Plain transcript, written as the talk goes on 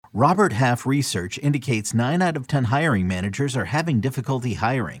Robert Half research indicates 9 out of 10 hiring managers are having difficulty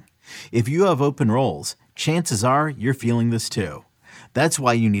hiring. If you have open roles, chances are you're feeling this too. That's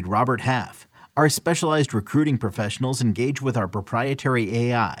why you need Robert Half. Our specialized recruiting professionals engage with our proprietary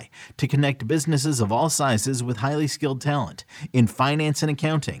AI to connect businesses of all sizes with highly skilled talent in finance and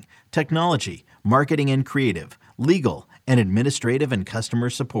accounting, technology, marketing and creative, legal, and administrative and customer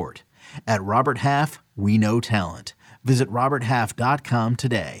support. At Robert Half, we know talent. Visit roberthalf.com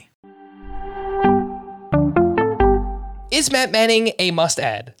today. Is Matt Manning a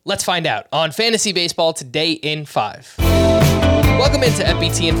must-add? Let's find out on Fantasy Baseball Today in 5. Welcome into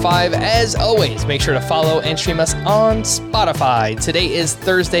FBT in 5. As always, make sure to follow and stream us on Spotify. Today is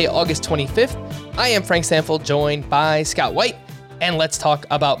Thursday, August 25th. I am Frank Stanfield, joined by Scott White. And let's talk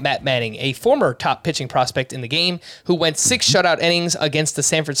about Matt Manning, a former top pitching prospect in the game who went 6 shutout innings against the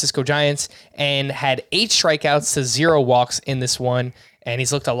San Francisco Giants and had 8 strikeouts to 0 walks in this one. And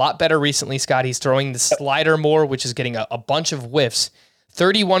he's looked a lot better recently, Scott. He's throwing the slider more, which is getting a bunch of whiffs.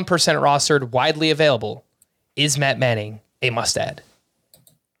 31% rostered, widely available. Is Matt Manning a must-add?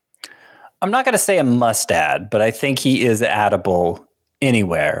 I'm not going to say a must-add, but I think he is addable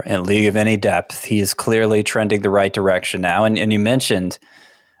anywhere in a league of any depth. He is clearly trending the right direction now. And you mentioned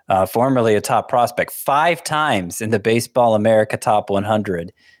formerly a top prospect, 5 times in the Baseball America Top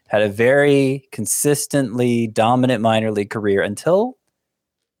 100, had a very consistently dominant minor league career until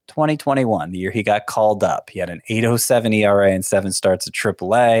 2021, the year he got called up. He had an 8.07 ERA and 7 starts at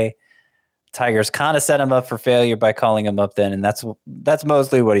AAA. Tigers kind of set him up for failure by calling him up then, and that's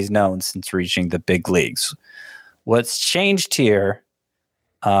mostly what he's known since reaching the big leagues. What's changed here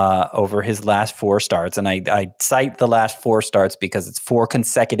over his last 4 starts, and I cite the last 4 starts because it's 4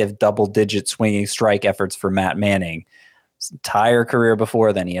 consecutive double-digit swinging strike efforts for Matt Manning. His entire career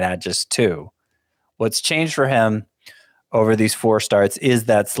before then, he had just 2. What's changed for him over these 4 starts is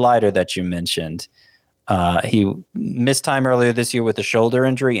that slider that you mentioned. He missed time earlier this year with a shoulder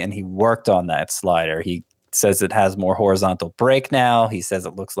injury, and he worked on that slider. He says it has more horizontal break now. He says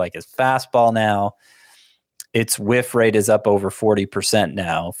it looks like his fastball now. Its whiff rate is up over 40%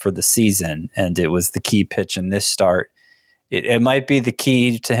 now for the season, and it was the key pitch in this start. It might be the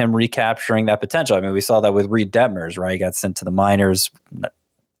key to him recapturing that potential. I mean, we saw that with Reed Detmers, right? He got sent to the minors,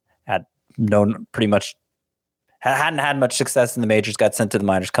 hadn't had much success in the majors, got sent to the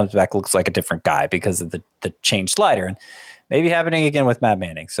minors, comes back, looks like a different guy because of the changed slider. And maybe happening again with Matt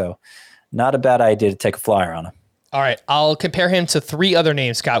Manning. So not a bad idea to take a flyer on him. All right, I'll compare him to 3 other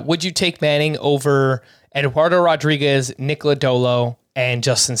names, Scott. Would you take Manning over Eduardo Rodriguez, Nick Lodolo, and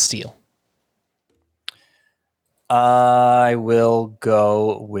Justin Steele? I will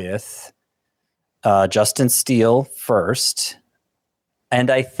go with Justin Steele first. And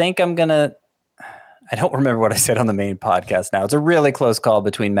I think I don't remember what I said on the main podcast now. It's a really close call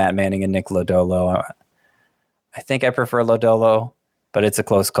between Matt Manning and Nick Lodolo. I think I prefer Lodolo, but it's a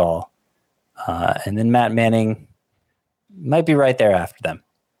close call. And then Matt Manning might be right there after them.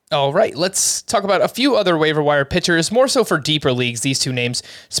 All right, let's talk about a few other waiver wire pitchers, more so for deeper leagues, these 2 names.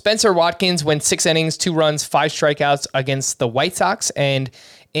 Spencer Watkins went 6 innings, 2 runs, 5 strikeouts against the White Sox, and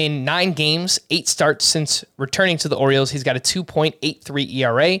in 9 games, 8 starts since returning to the Orioles, he's got a 2.83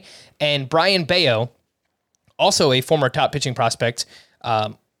 ERA. And Brian Bayo, also a former top pitching prospect,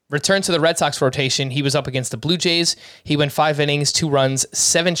 returned to the Red Sox rotation. He was up against the Blue Jays. He went 5 innings, 2 runs,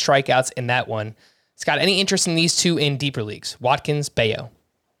 7 strikeouts in that one. Scott, any interest in these 2 in deeper leagues? Watkins, Bayo.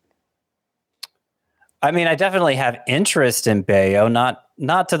 I mean, I definitely have interest in Bayo,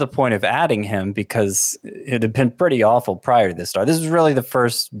 not to the point of adding him because it had been pretty awful prior to this start. This is really the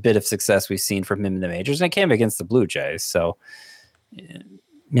first bit of success we've seen from him in the majors, and it came against the Blue Jays. So,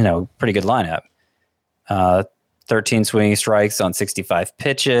 pretty good lineup. 13 swinging strikes on 65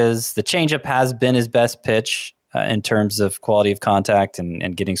 pitches. The changeup has been his best pitch in terms of quality of contact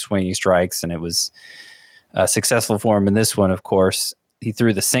and getting swinging strikes, and it was successful for him in this one, of course. He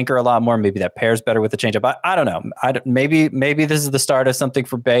threw the sinker a lot more. Maybe that pairs better with the changeup. I don't know. Maybe this is the start of something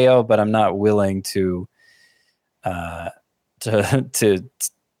for Bayo, but I'm not willing to count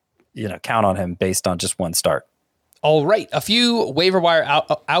on him based on just one start. All right, a few waiver wire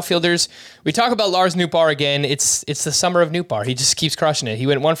outfielders. We talk about Lars Nootbaar again. It's the summer of Nootbaar. He just keeps crushing it. He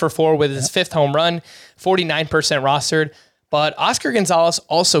went 1 for 4 with his 5th home run, 49% rostered. But Oscar Gonzalez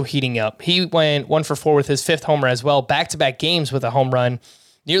also heating up. He went 1 for 4 with his 5th homer as well. Back-to-back games with a home run.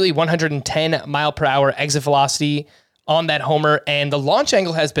 Nearly 110 mile per hour exit velocity on that homer. And the launch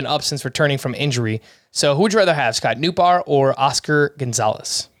angle has been up since returning from injury. So who would you rather have, Scott Nootbaar or Oscar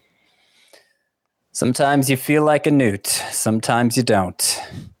Gonzalez? Sometimes you feel like a Newt. Sometimes you don't.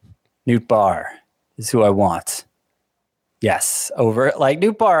 Nootbaar is who I want. Yes, over like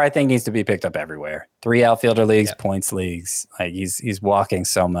Nootbaar, I think needs to be picked up everywhere. 3 outfielder leagues, points leagues. Like he's walking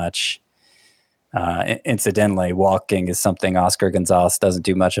so much. Incidentally, walking is something Oscar Gonzalez doesn't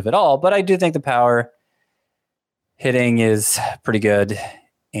do much of at all. But I do think the power hitting is pretty good,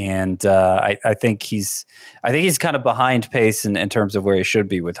 and I think he's kind of behind pace in terms of where he should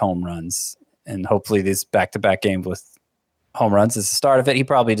be with home runs. And hopefully, these back-to-back games with home runs is the start of it. He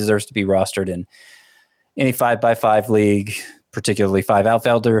probably deserves to be rostered in any 5x5 league, particularly 5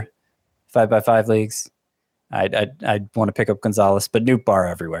 outfielder 5x5 leagues. I'd want to pick up Gonzalez, but Nootbaar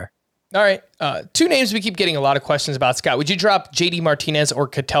everywhere. All right. 2 names we keep getting a lot of questions about. Scott, would you drop JD Martinez or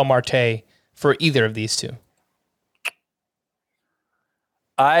Ketel Marte for either of these 2?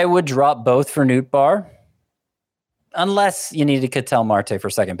 I would drop both for Nootbaar, unless you needed Ketel Marte for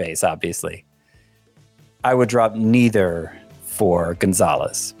second base, obviously. I would drop neither for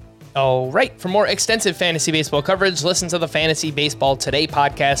Gonzalez. All right. For more extensive fantasy baseball coverage, listen to the Fantasy Baseball Today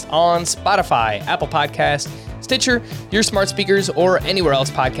podcast on Spotify, Apple Podcasts, Stitcher, your smart speakers, or anywhere else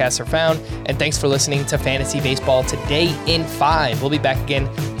podcasts are found. And thanks for listening to Fantasy Baseball Today in 5. We'll be back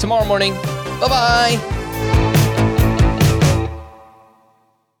again tomorrow morning. Bye-bye.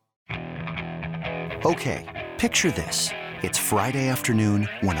 Okay, picture this. It's Friday afternoon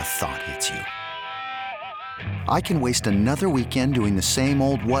when a thought hits you. I can waste another weekend doing the same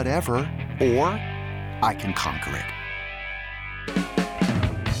old whatever, or I can conquer it.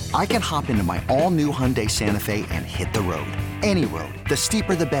 I can hop into my all-new Hyundai Santa Fe and hit the road. Any road. The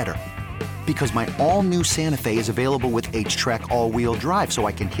steeper, the better. Because my all-new Santa Fe is available with H-Track all-wheel drive, so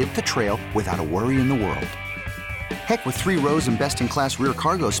I can hit the trail without a worry in the world. Heck, with 3 rows and best-in-class rear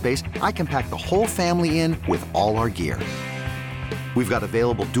cargo space, I can pack the whole family in with all our gear. We've got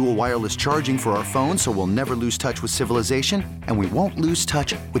available dual wireless charging for our phones, so we'll never lose touch with civilization, and we won't lose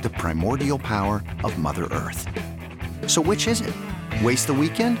touch with the primordial power of Mother Earth. So which is it? Waste the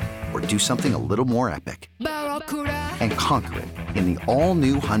weekend or do something a little more epic? And conquer it in the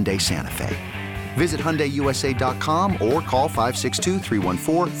all-new Hyundai Santa Fe. Visit HyundaiUSA.com or call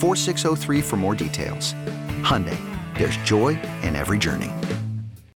 562-314-4603 for more details. Hyundai, there's joy in every journey.